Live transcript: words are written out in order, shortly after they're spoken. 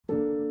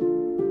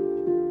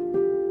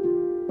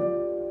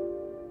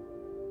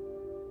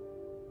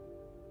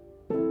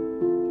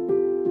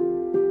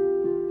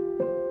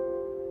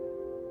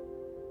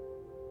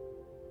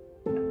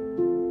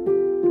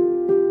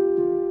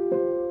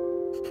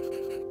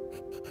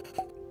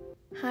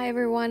Hi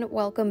everyone,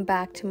 welcome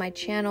back to my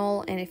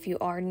channel, and if you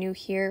are new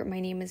here, my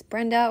name is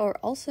Brenda, or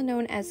also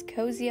known as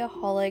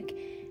Cozyaholic,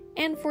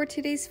 and for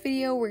today's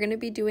video, we're going to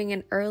be doing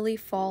an early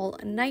fall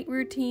night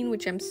routine,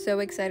 which I'm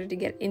so excited to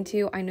get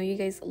into. I know you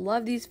guys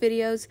love these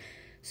videos,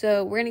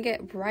 so we're going to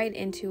get right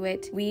into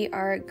it. We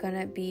are going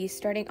to be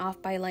starting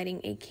off by lighting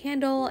a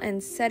candle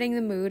and setting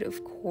the mood,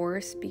 of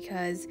course,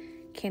 because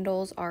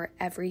candles are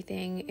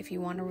everything. If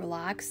you want to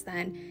relax,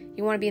 then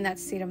you want to be in that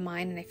state of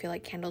mind, and I feel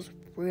like candles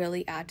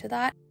really add to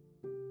that.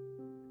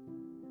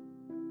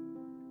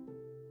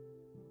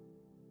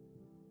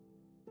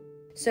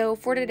 So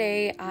for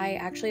today, I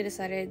actually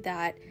decided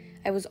that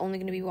I was only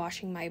going to be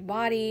washing my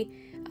body.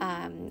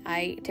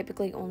 I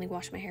typically only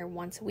wash my hair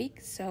once a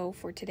week, so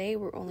for today,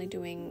 we're only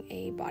doing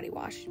a body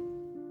wash.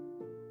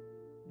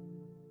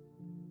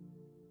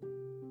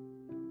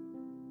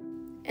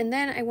 And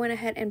then I went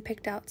ahead and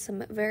picked out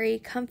some very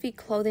comfy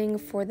clothing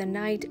for the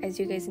night. As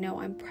you guys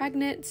know, I'm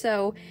pregnant,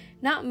 so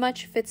not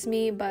much fits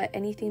me, but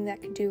anything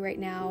that could do right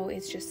now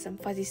is just some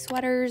fuzzy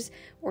sweaters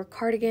or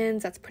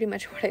cardigans. That's pretty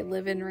much what I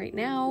live in right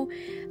now.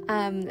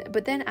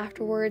 But then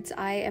afterwards,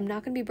 I am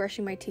not going to be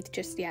brushing my teeth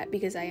just yet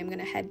because I am going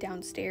to head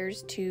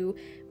downstairs to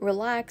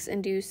relax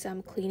and do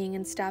some cleaning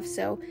and stuff.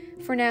 So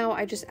for now,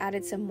 I just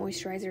added some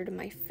moisturizer to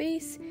my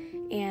face,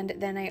 and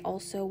then I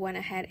also went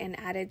ahead and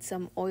added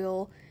some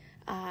oil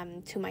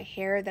to my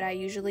hair that I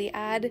usually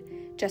add,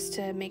 just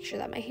to make sure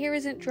that my hair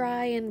isn't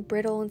dry and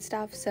brittle and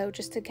stuff, so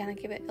just to kind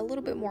of give it a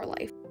little bit more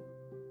life.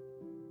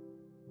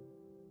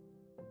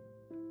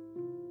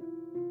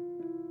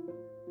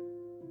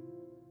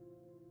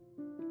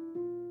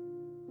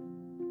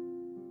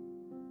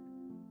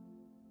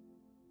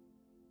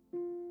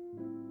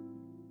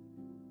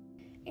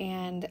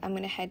 And I'm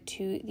gonna head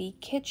to the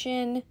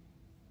kitchen,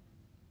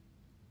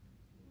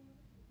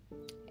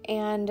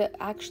 and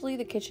actually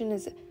the kitchen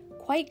is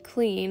quite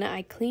clean.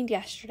 I cleaned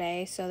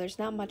yesterday, so there's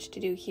not much to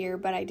do here,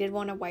 but I did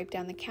want to wipe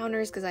down the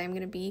counters because I am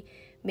going to be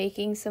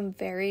making some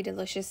very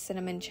delicious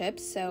cinnamon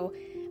chips. So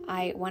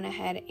I went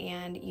ahead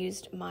and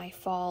used my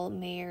Fall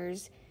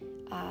Mayors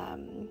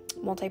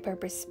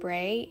multi-purpose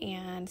spray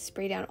and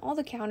spray down all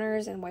the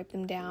counters and wipe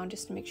them down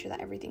just to make sure that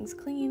everything's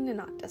clean and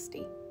not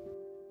dusty.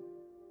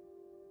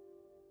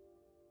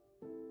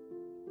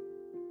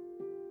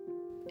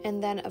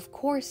 And then, of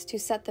course, to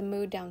set the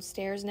mood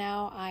downstairs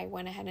now, I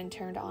went ahead and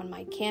turned on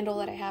my candle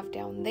that I have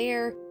down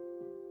there.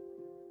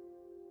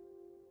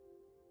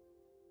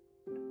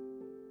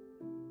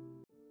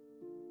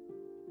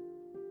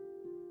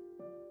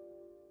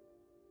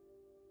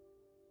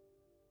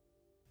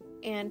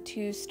 And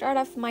to start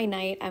off my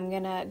night, I'm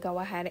gonna go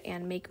ahead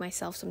and make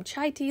myself some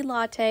chai tea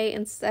latte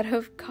instead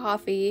of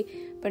coffee.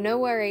 But no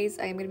worries,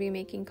 I'm gonna be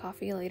making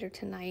coffee later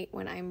tonight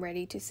when I'm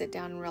ready to sit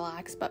down and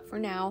relax. But for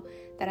now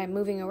that I'm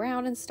moving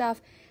around and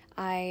stuff,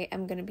 I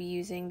am gonna be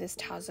using this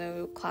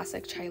Tazo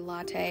classic chai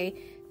latte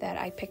that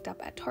I picked up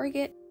at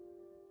Target.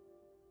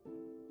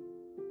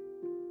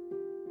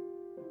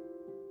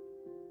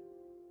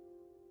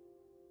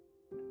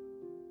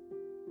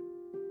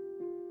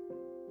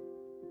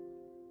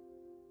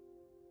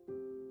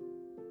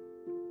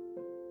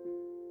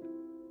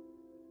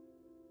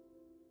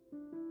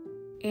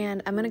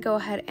 And I'm going to go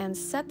ahead and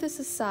set this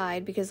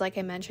aside because, like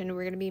I mentioned,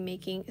 we're going to be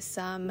making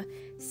some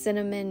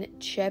cinnamon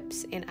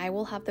chips, and I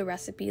will have the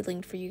recipe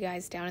linked for you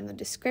guys down in the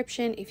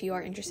description if you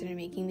are interested in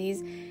making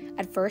these.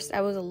 At first,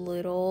 I was a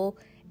little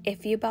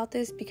iffy about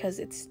this because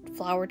it's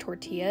flour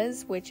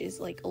tortillas, which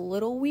is like a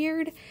little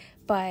weird,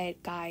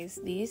 but guys,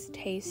 these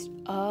taste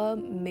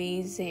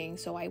amazing,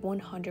 so I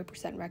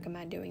 100%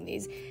 recommend doing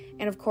these.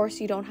 And of course,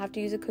 you don't have to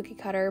use a cookie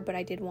cutter, but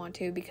I did want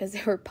to because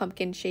they were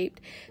pumpkin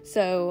shaped,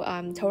 so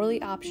totally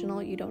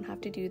optional. You don't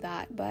have to do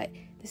that, but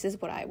this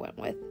is what I went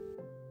with.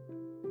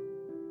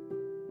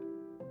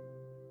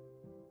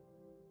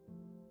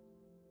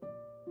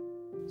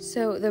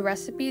 So the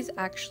recipe is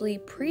actually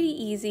pretty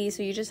easy,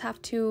 so you just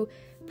have to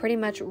pretty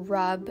much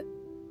rub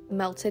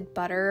melted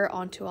butter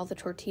onto all the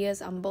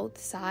tortillas on both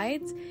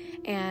sides,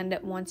 and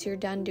once you're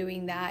done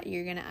doing that,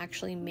 you're gonna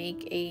actually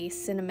make a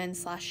cinnamon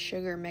 /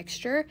 sugar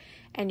mixture,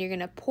 and you're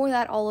gonna pour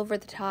that all over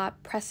the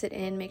top, press it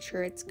in, make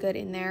sure it's good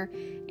in there,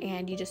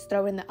 and you just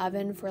throw it in the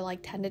oven for like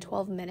 10 to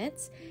 12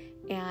 minutes,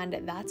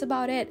 and that's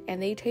about it.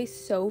 And they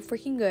taste so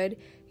freaking good.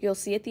 You'll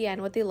see at the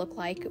end what they look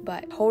like,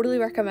 but totally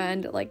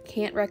recommend, like,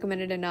 can't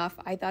recommend it enough.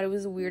 I thought it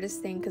was the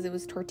weirdest thing because it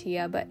was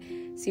tortilla, but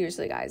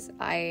seriously guys,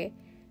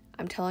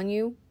 I'm telling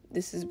you,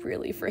 this is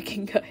really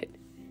freaking good.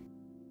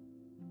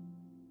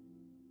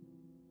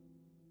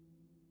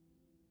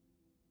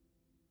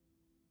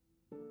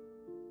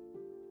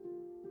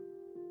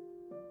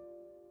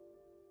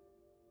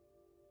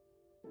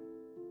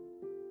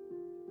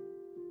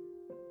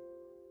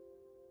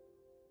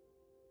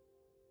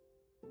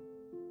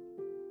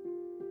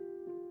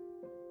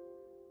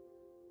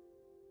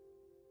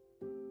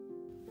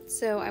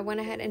 So I went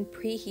ahead and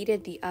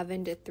preheated the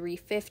oven to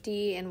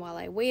 350, and while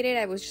I waited,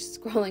 I was just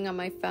scrolling on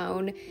my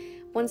phone.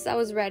 Once that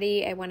was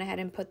ready, I went ahead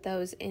and put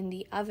those in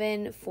the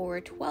oven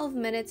for 12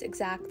 minutes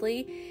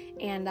exactly,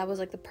 and that was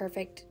like the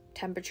perfect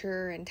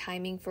temperature and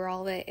timing for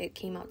all of it, it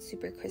came out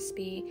super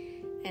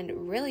crispy and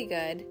really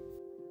good.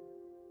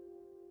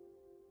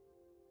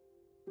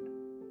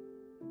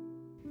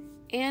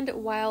 And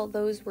while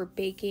those were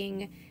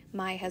baking,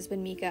 my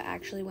husband Mika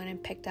actually went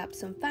and picked up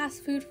some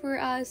fast food for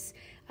us.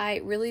 I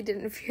really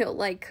didn't feel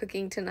like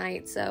cooking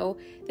tonight, so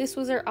this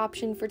was our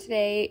option for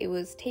today. It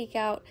was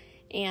takeout,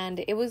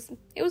 and it was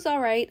all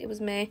right. It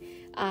was meh.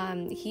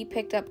 He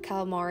picked up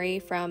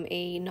calamari from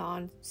a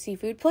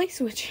non-seafood place,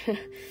 which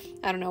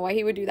I don't know why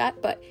he would do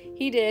that, but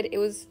he did. It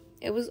was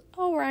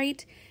all right.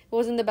 It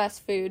wasn't the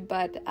best food,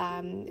 but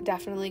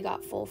definitely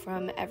got full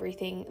from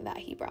everything that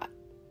he brought.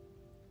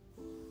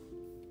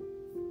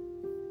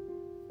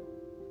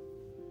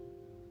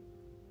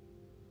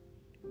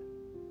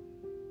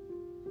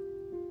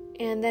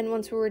 And then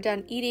once we were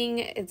done eating,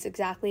 it's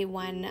exactly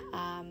when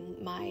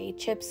my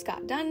chips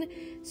got done.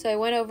 So I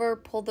went over,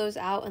 pulled those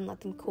out, and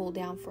let them cool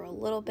down for a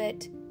little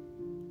bit.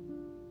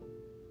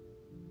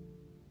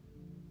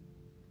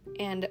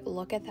 And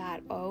look at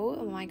that.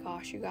 Oh my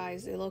gosh, you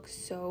guys, they look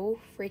so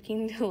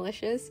freaking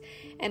delicious.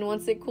 And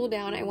once they cooled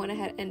down, I went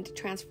ahead and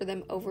transferred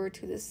them over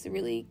to this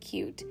really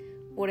cute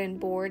wooden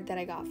board that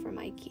I got from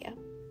IKEA.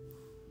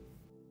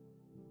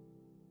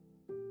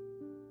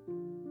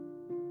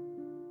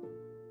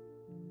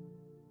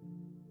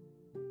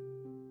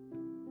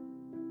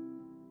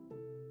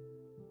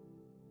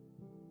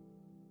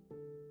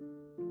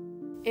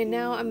 And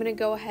now I'm going to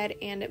go ahead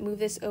and move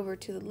this over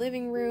to the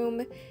living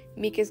room.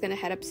 Mika's going to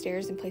head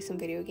upstairs and play some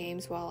video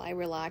games while I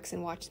relax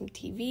and watch some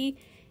TV.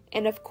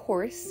 And of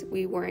course,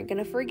 we weren't going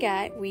to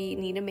forget, we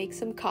need to make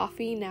some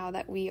coffee now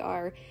that we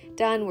are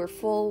done, we're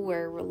full,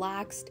 we're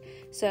relaxed.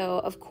 So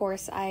of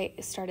course, I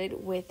started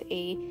with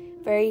a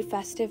very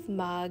festive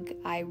mug.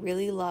 I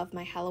really love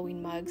my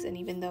Halloween mugs, and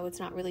even though it's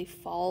not really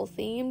fall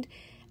themed,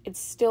 it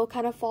still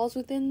kind of falls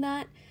within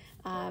that.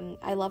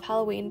 I love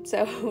Halloween,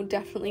 so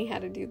definitely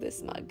had to do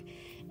this mug.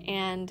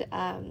 And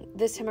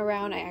this time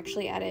around, I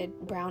actually added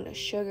brown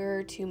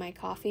sugar to my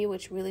coffee,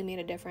 which really made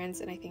a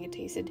difference, and I think it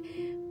tasted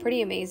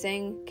pretty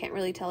amazing. Can't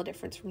really tell a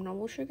difference from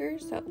normal sugar,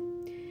 so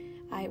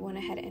I went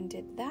ahead and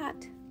did that.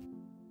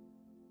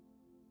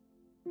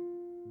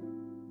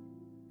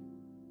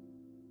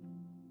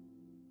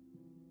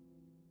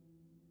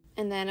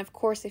 And then, of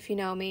course, if you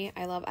know me,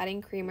 I love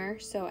adding creamer,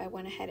 so I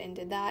went ahead and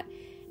did that.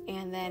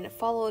 And then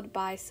followed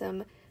by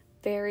some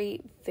very,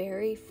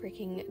 very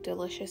freaking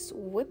delicious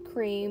whipped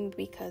cream,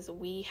 because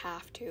we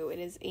have to. It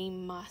is a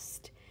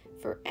must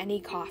for any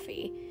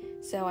coffee.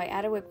 So I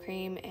added whipped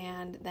cream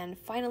and then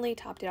finally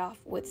topped it off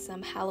with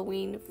some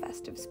Halloween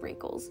festive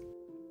sprinkles.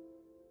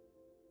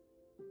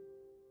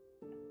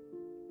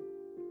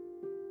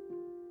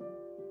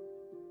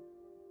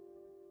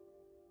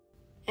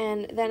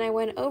 And then I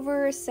went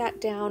over, sat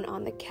down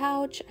on the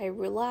couch, I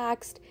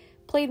relaxed,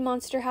 played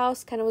Monster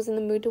House, kind of was in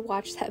the mood to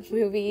watch that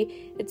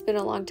movie. It's been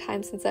a long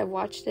time since I've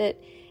watched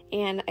it,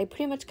 and I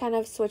pretty much kind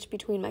of switched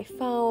between my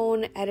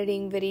phone,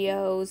 editing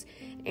videos,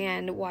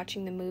 and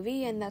watching the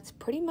movie, and that's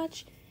pretty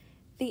much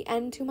the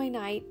end to my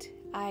night.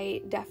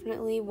 I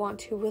definitely want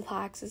to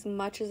relax as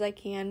much as I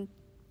can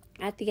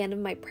at the end of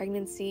my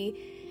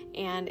pregnancy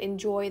and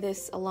enjoy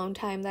this alone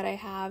time that I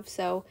have,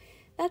 so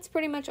that's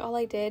pretty much all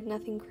I did.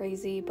 Nothing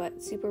crazy,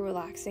 but super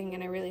relaxing,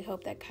 and I really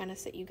hope that kind of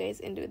set you guys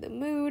into the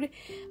mood.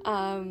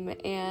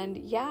 And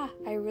yeah,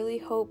 I really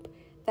hope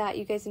that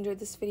you guys enjoyed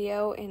this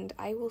video, and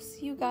I will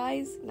see you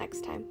guys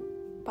next time.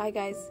 Bye,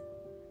 guys.